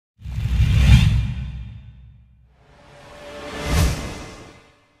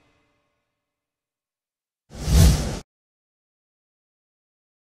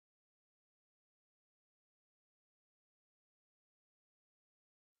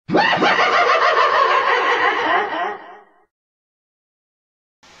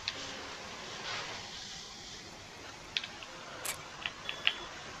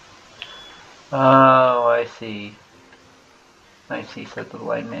Oh, I see. I see, said the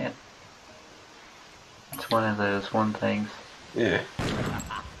blind man. It's one of those one things. Yeah.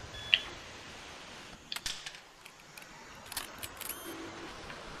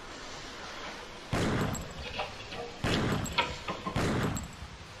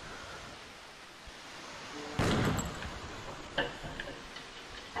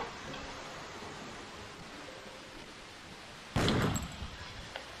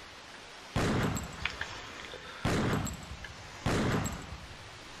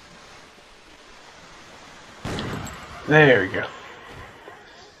 There we go.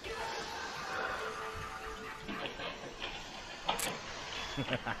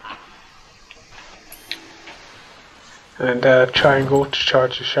 And triangle to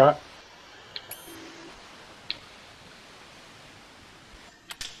charge the shot.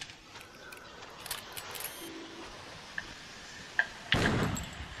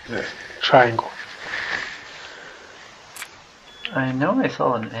 Triangle. I know I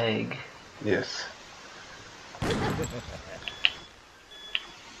saw an egg. Yes.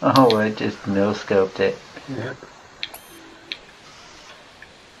 Oh, I just no-scoped it. Yeah.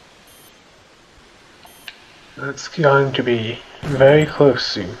 That's going to be very close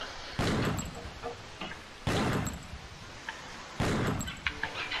soon.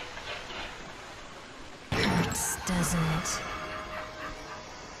 Hurts, doesn't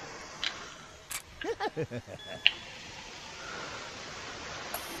it?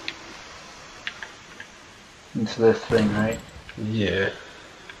 It's this thing, right? Yeah.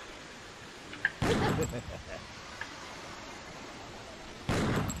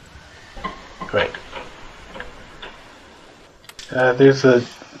 Right. There's a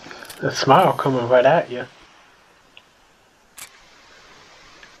smile coming right at you.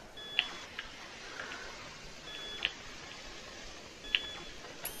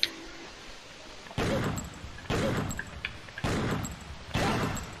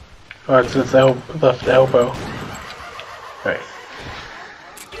 Oh, it's his left elbow. Right.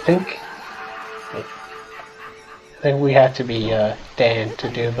 I think we have to be Dan to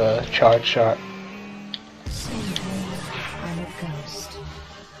do the charge shot. I'm a ghost.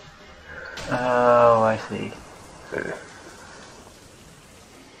 Oh, I see.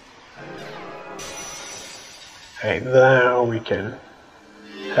 Right, now we can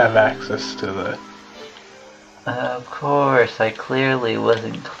have access to the... Of course, I clearly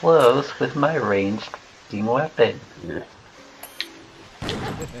wasn't close with my ranged weapon. Yeah.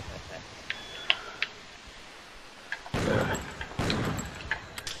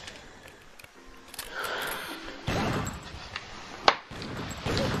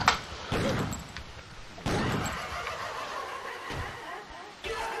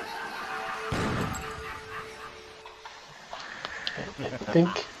 I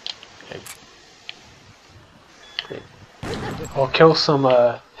think I'll kill some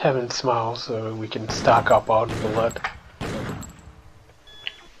Heaven Smiles so we can stock up all the blood.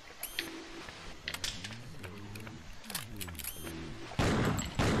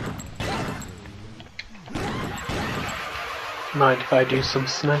 Mind if I do some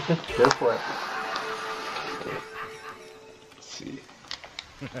sniping? Go for it. Let's see.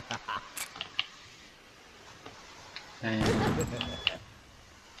 And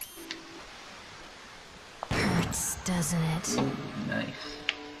Hurts, doesn't it? ooh, nice.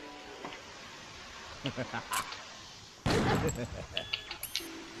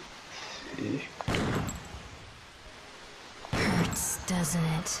 See. Hurts, doesn't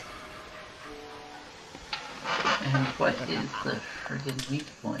it? And what is the friggin' weak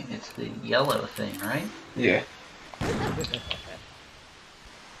point? It's the yellow thing, right? Yeah.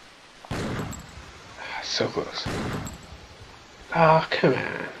 So close. Oh, come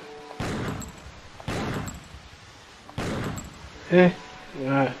on.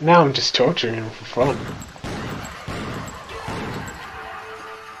 Now I'm just torturing him for fun.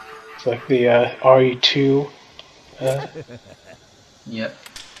 It's like the RE2 Yep.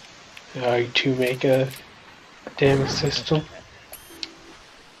 RE2 make a damage system.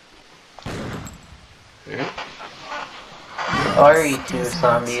 Yeah. RE2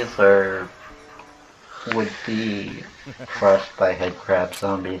 zombies would be crushed by head crab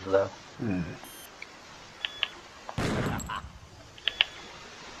zombies, though. Hmm.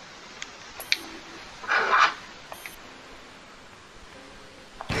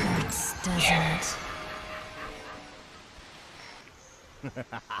 Hurts, doesn't it?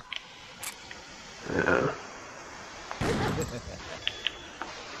 Yeah.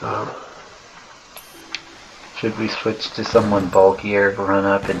 Should we switch to someone bulkier, run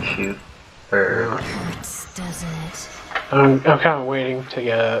up and shoot? Or Hurts, doesn't it? I'm kind of waiting to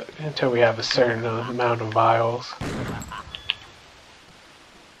get until we have a certain amount of vials.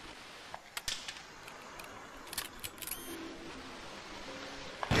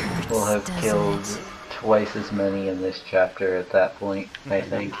 We'll have Doesn't killed it? twice as many in this chapter at that point, I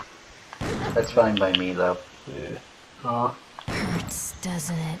think. That's fine by me, though. Yeah. Oh, Hurts,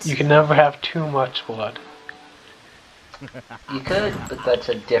 doesn't it? you can never have too much blood. You could, but that's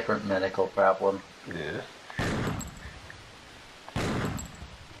a different medical problem. Yeah.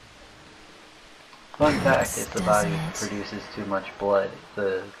 Fun fact, if the body Doesn't it? produces too much blood,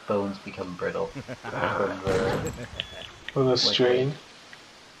 the bones become brittle With a strain.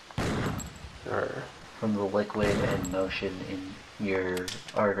 Or from the liquid and motion in your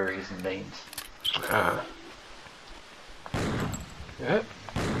arteries and veins. yeah.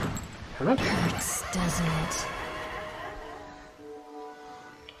 Come on. Hurts, doesn't it?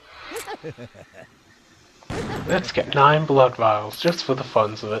 Let's get 9 blood vials just for the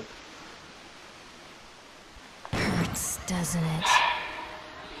funs of it. Hurts, doesn't it?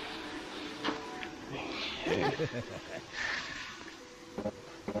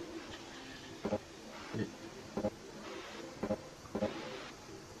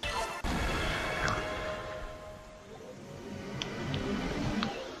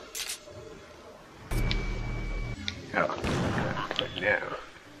 Oh, but now.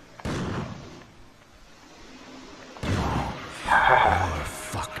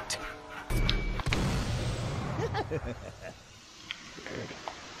 Fucked.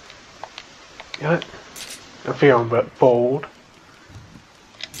 Yeah, I'm feeling a bit bold.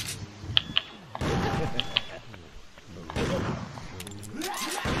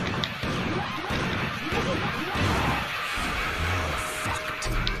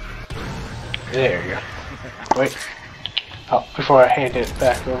 There you go. Wait. Oh, before I hand it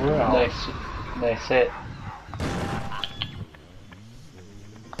back over, I'll... Nice hit.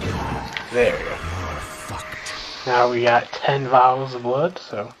 There you go. Now we got 10 vials of blood,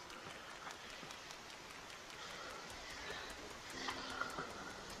 so...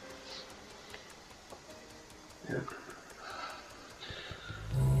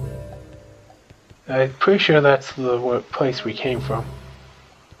 I'm pretty sure that's the place we came from.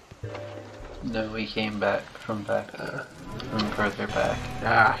 No, we came back from further back.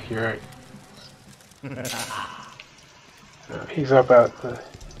 Ah, you're right. He's up at the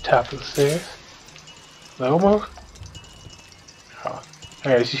top of the stairs. Almost? Oh.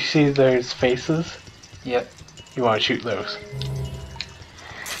 Alright, as you see there's faces, Yep. you want to shoot those.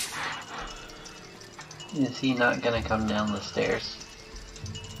 Is he not gonna come down the stairs?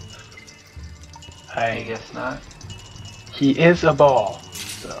 I guess not. He is a ball,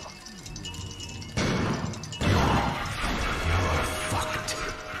 so...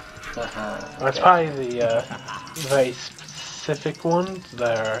 That's probably the very specific ones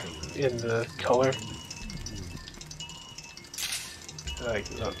that are in the color. Like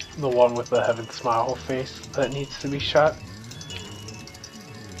the one with the heaven smile face that needs to be shot.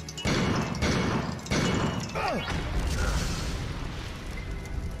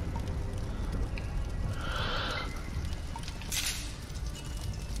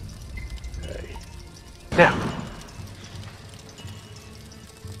 Okay. Now.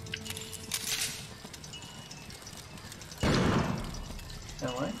 I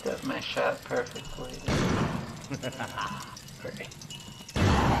lined up my shot perfectly. Okay.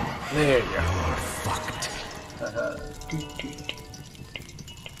 There you go. Fucked.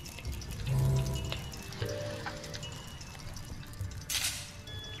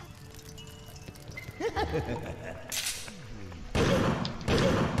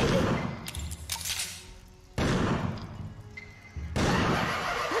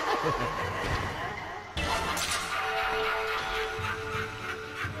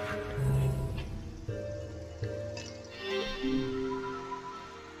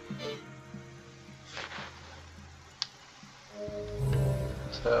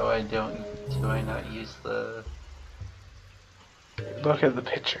 So do I not use the... Look at the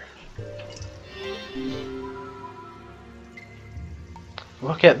picture.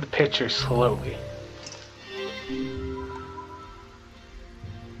 Look at the picture slowly.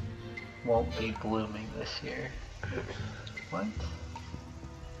 Won't be blooming this year. What?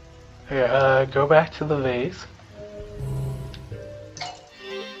 Here, go back to the vase.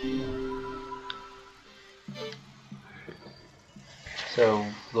 So,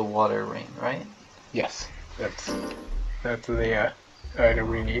 the water ring, right? Yes, that's the item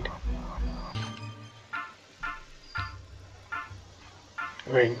we need.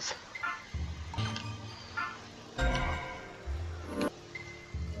 Rings.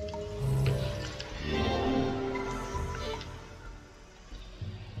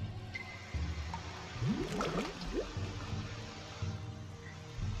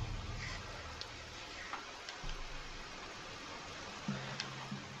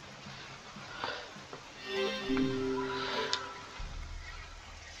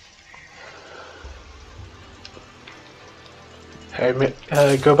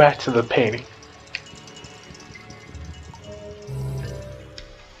 Go back to the painting.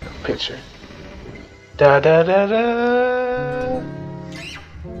 Picture. Da da da da.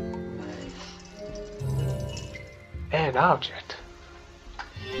 An object.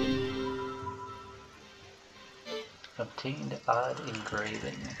 Obtained odd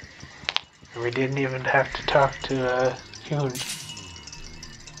engraving. We didn't even have to talk to Hoon.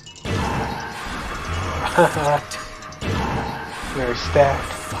 They're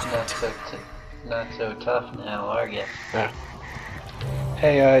stacked. Not so tough now, are you? Yeah.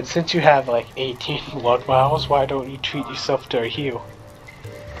 Hey, since you have like 18 lug miles, why don't you treat yourself to a heal?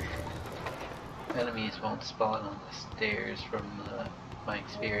 Enemies won't spawn on the stairs from my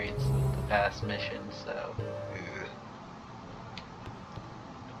experience with the past missions, so...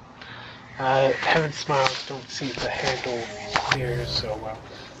 Heaven Smiles don't seem to handle stairs so well.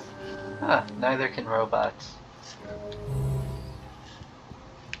 Huh, neither can robots.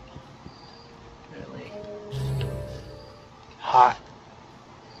 Really? Hot.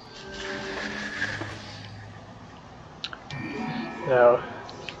 No.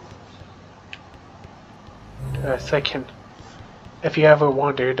 Second, if you ever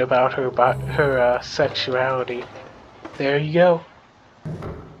wondered about her sexuality, there you go.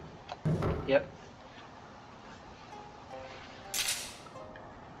 Yep.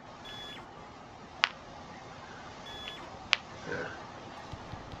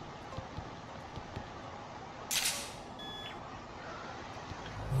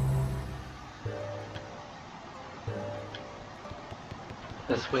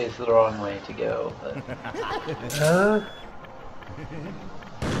 This way is the wrong way to go, but...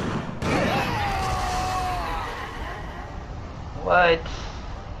 What?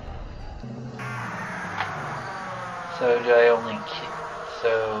 So do I only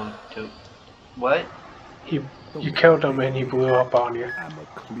so do... What? You killed him and he blew up on you. I'm a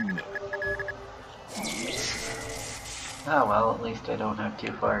cleaner. Oh well, at least I don't have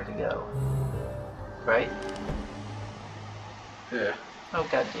too far to go. Right? Yeah. Oh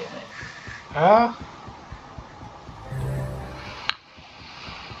god damn it. Huh?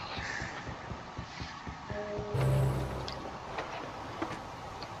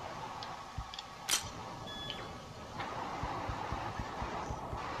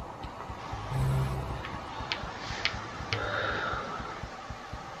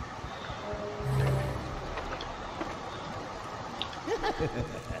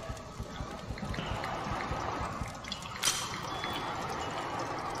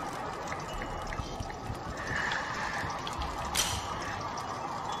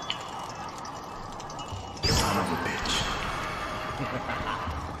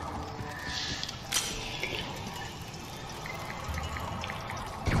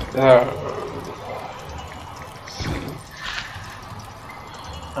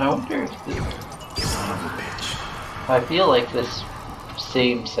 I wonder if this... I feel like this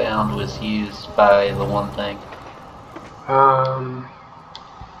same sound was used by the one thing.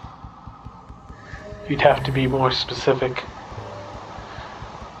 You'd have to be more specific.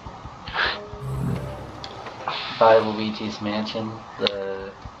 By Luigi's Mansion,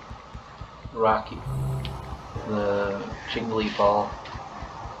 the Rocky, the Jiggly Ball.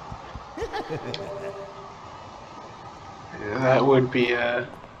 That would be that.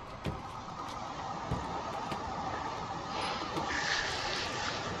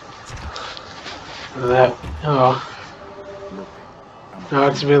 Oh. No,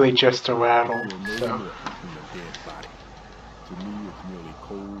 it's really just a rattle. So. To me, it's merely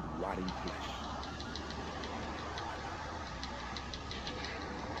cold, rotting flesh.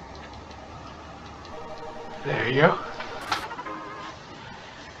 There you go.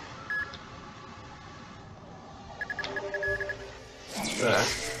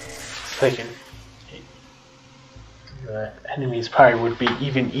 Thinking the enemies probably would be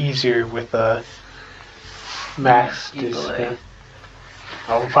even easier with a mass display.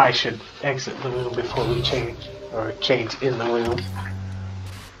 Oh, we probably should exit the room before we change, or change in the room.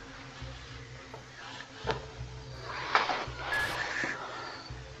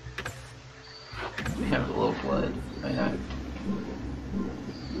 We have a little blood. I know.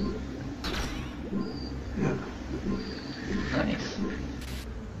 Nice.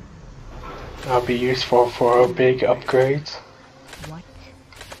 That'll be useful for big upgrades. What?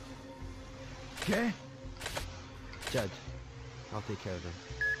 Okay. Judge, I'll take care of them.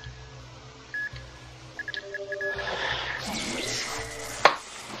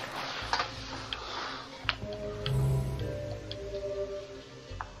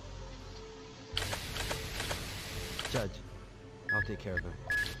 Judge, I'll take care of him.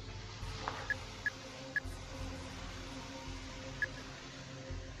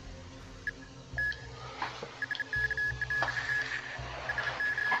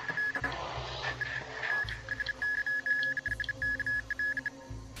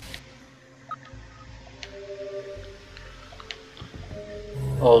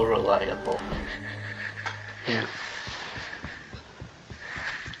 All reliable. Yeah.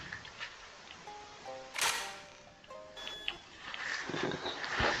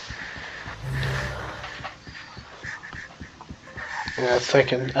 And I was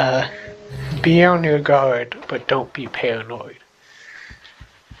thinking, be on your guard, but don't be paranoid.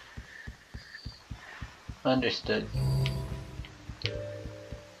 Understood.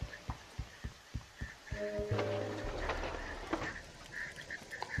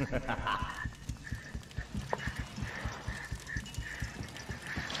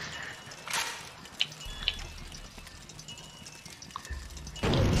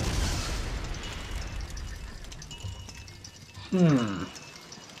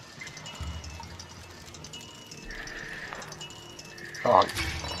 Oh,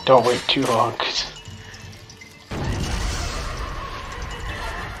 don't wait too long.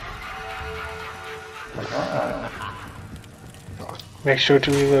 Make sure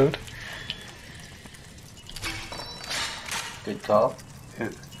to reload. Good call. Yeah.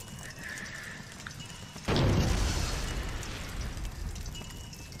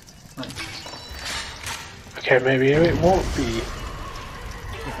 Okay, maybe it won't be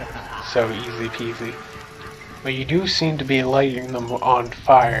so easy peasy. But you do seem to be lighting them on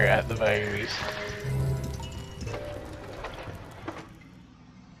fire at the very least.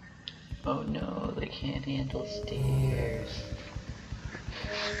 Oh no, they can't handle stairs.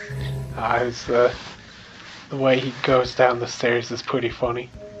 It's, the way he goes down the stairs is pretty funny.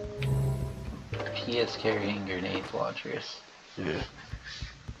 He is carrying grenade launchers. Yeah.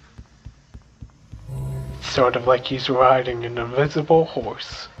 Sort of like he's riding an invisible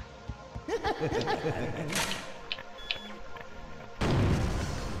horse.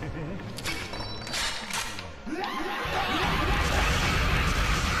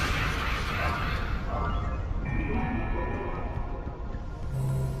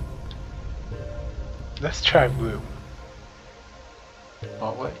 Let's try blue.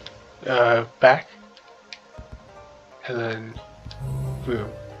 What way? Back. And then blue.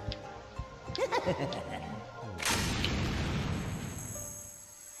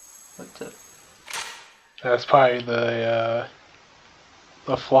 What's up? That's probably the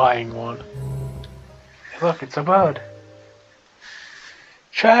flying one. Hey, look, it's a bird.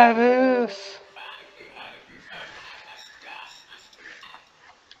 Travis!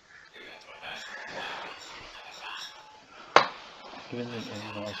 Even the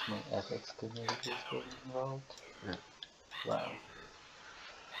International Ethics Committee is getting involved? Yeah. Wow.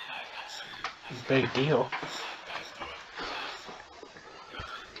 Big deal.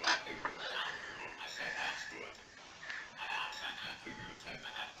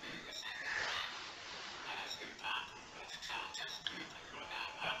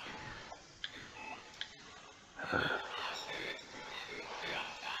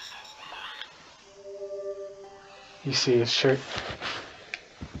 You see his shirt?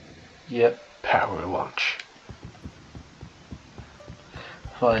 Yep. Power launch.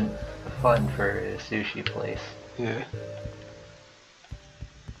 Fun for a sushi place. Yeah.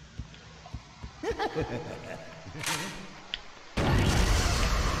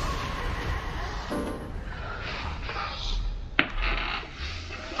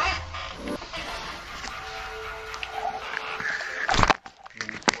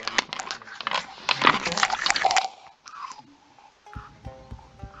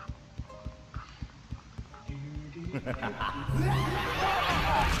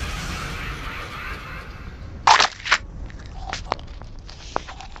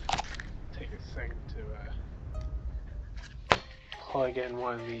 Take a second to plug in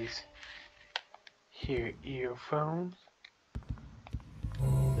one of these here earphones.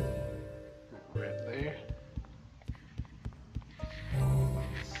 Right there.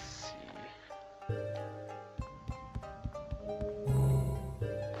 Let's see.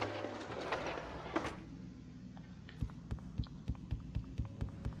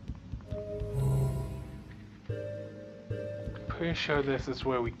 Pretty sure this is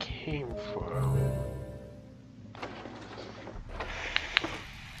where we came from.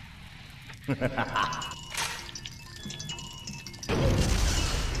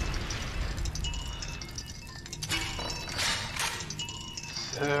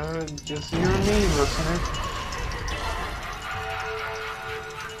 So, just you and me, listener.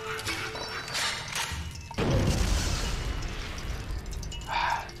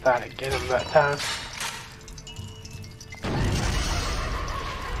 Thought I'd get him that time.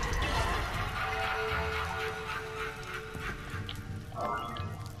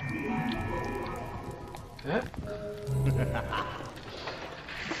 Yeah.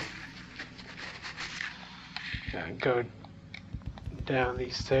 Go down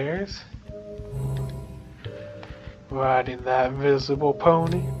these stairs. Riding that invisible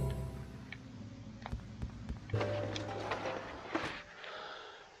pony.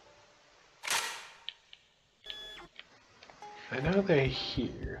 I know they're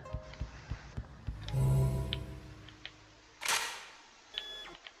here.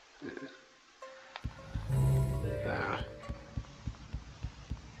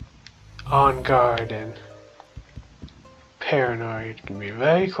 On guard and paranoid can be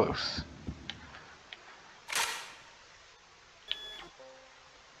very close.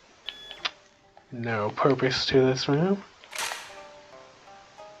 No purpose to this room.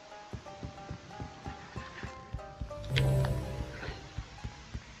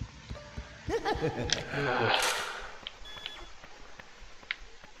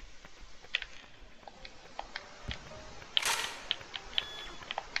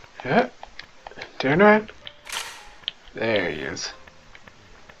 Yeah. Turn around. There he is.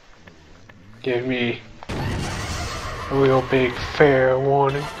 Give me a real big fair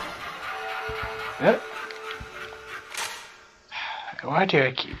warning. Yep. Why do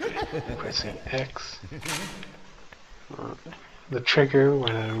I keep pressing X? The trigger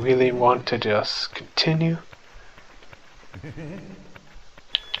when I really want to just continue.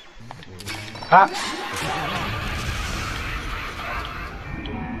 Ah!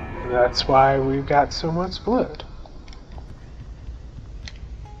 That's why we've got so much blood.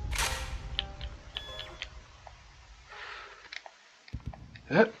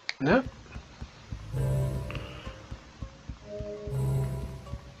 Yep, no.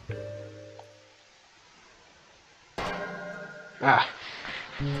 Ah.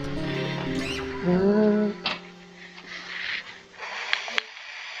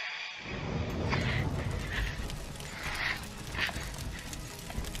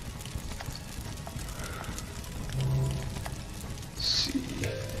 See.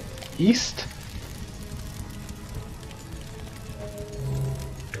 East.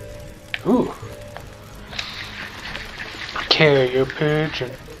 Ooh. Carrier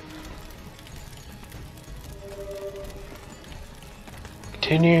pigeon.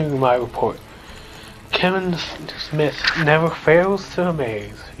 Continuing my report, Kevin Smith never fails to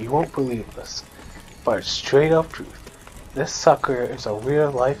amaze. You won't believe this, but it's straight up truth. This sucker is a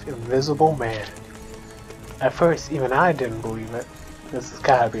real-life invisible man. At first, even I didn't believe it. This has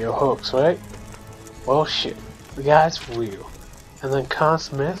gotta be a hoax, right? Well, shit. The guy's real. And then Con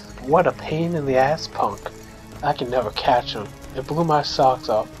Smith, what a pain in the ass punk. I can never catch him. It blew my socks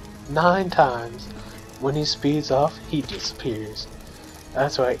off 9 times. When he speeds off, he disappears.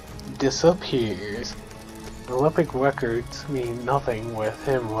 That's right, disappears. Olympic records mean nothing with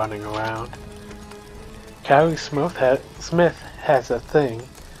him running around. Kevin Smith has a thing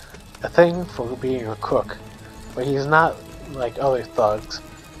for being a crook, but he's not like other thugs.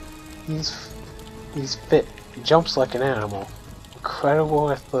 He's fit, he jumps like an animal, incredible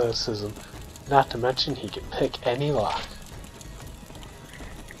athleticism, not to mention he can pick any lock.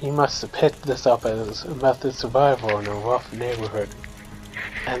 He must have picked this up as a method of survival in a rough neighborhood.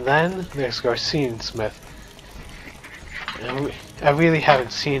 And then there's Garcine Smith. I really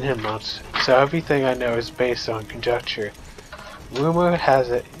haven't seen him much, so everything I know is based on conjecture. Rumor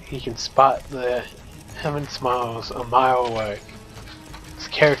has it he can spot the heaven smiles a mile away. His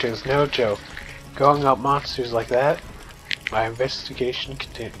character is no joke. Growing up monsters like that, my investigation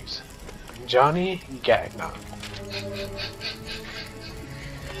continues. Johnny Gagnon.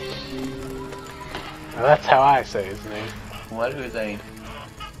 Now that's how I say his name. What was I?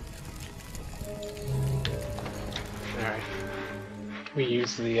 Alright. We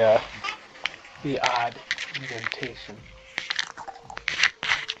use the odd indentation.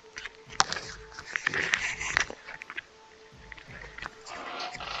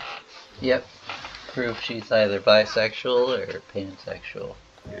 Yep. Prove she's either bisexual or pansexual.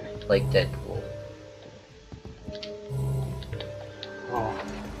 Like Deadpool. Oh.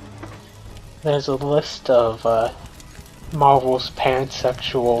 There's a list of Marvel's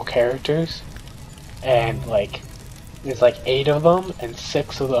pansexual characters, and there's 8 of them, and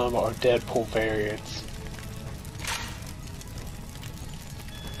 6 of them are Deadpool variants.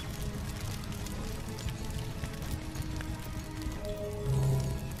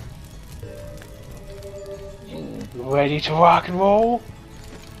 Ready to rock and roll?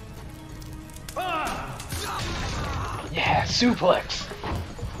 Yeah, suplex!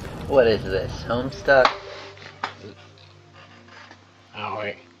 What is this? Homestuck? Oh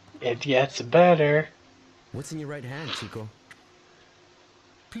wait, it gets better. What's in your right hand, Chico?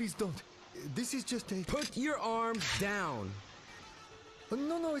 Please don't. This is just a... Put your arms down.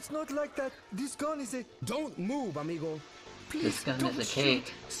 No, it's not like that. This gun is a... Don't move, amigo. This gun is a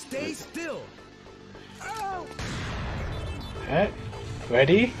cake. Stay still. Alright,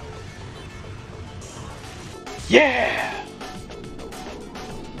 ready? Yeah!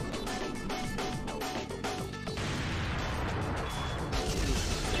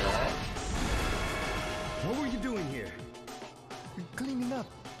 What were you doing here? Cleaning up.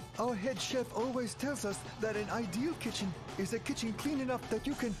 Our head chef always tells us that an ideal kitchen is a kitchen clean enough that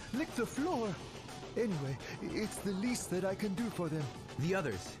you can lick the floor. Anyway, it's the least that I can do for them. The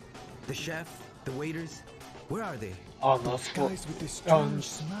others, the chef, the waiters, where are they? On the Guys with the strange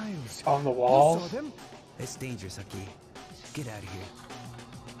smiles. on the You walls. saw them? It's dangerous, Aki. Get out of here.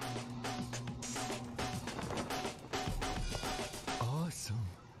 Awesome.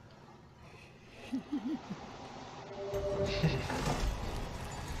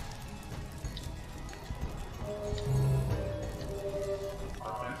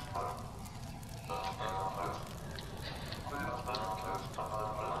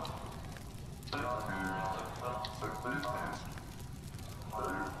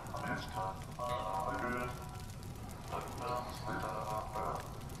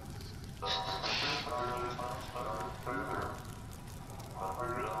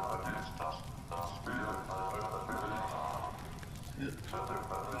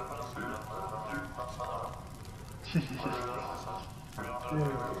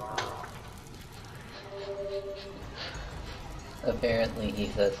 Apparently he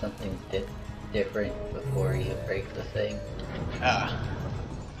says something different before you break the thing.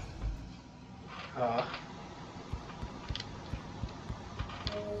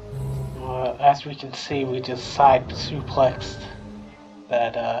 As we can see, we just side suplexed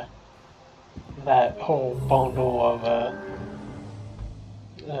that that whole bundle of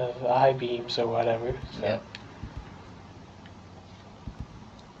I-beams or whatever. So. Yep.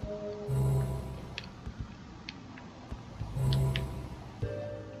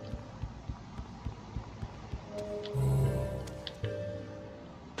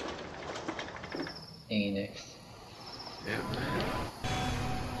 Phoenix.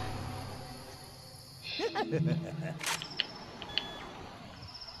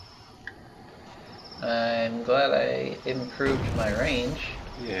 I'm glad I improved my range.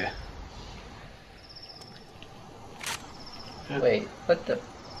 Yeah. Wait, what the?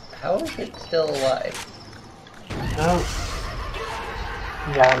 How is it still alive? Oh.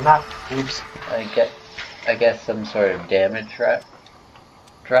 Yeah, not. Oops. I guess some sort of damage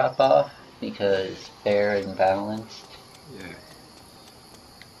drop off because fair and balanced. Yeah.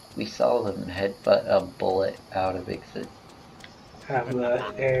 We saw them headbutt a bullet out of existence. Have the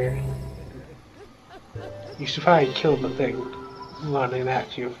air. You should probably kill the thing running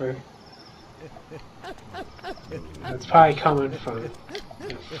at you for. It's probably coming from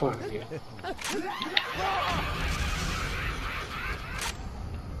in front of you.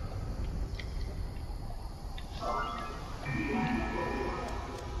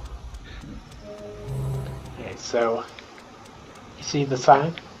 Okay, so you see the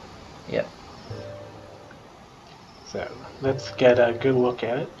sign? Yep. So let's get a good look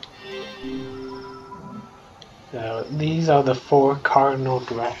at it. So these are the 4 cardinal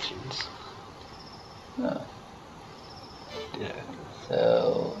directions. Oh. Yeah.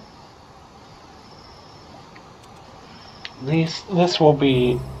 So This will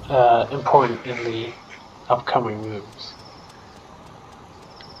be important in the upcoming moves.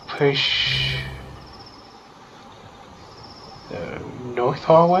 Push the north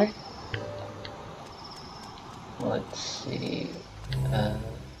hallway. let's see.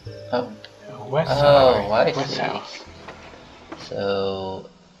 West Oh, hallway. I West see. house. So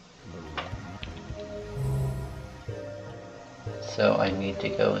I need to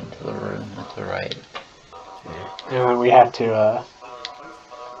go into the room at the right. And then we have to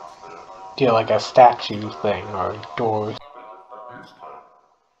do like a statue thing or doors.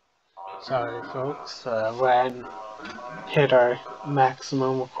 Sorry folks, Rad hit our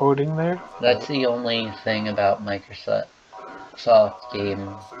maximum recording there. That's the only thing about Microsoft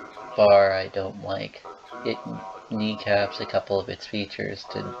Game Bar I don't like. It kneecaps a couple of its features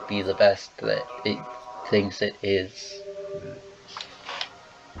to be the best that it thinks it is.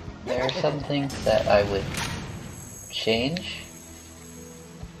 There are some things that I would change.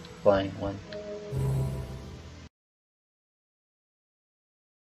 Flying one.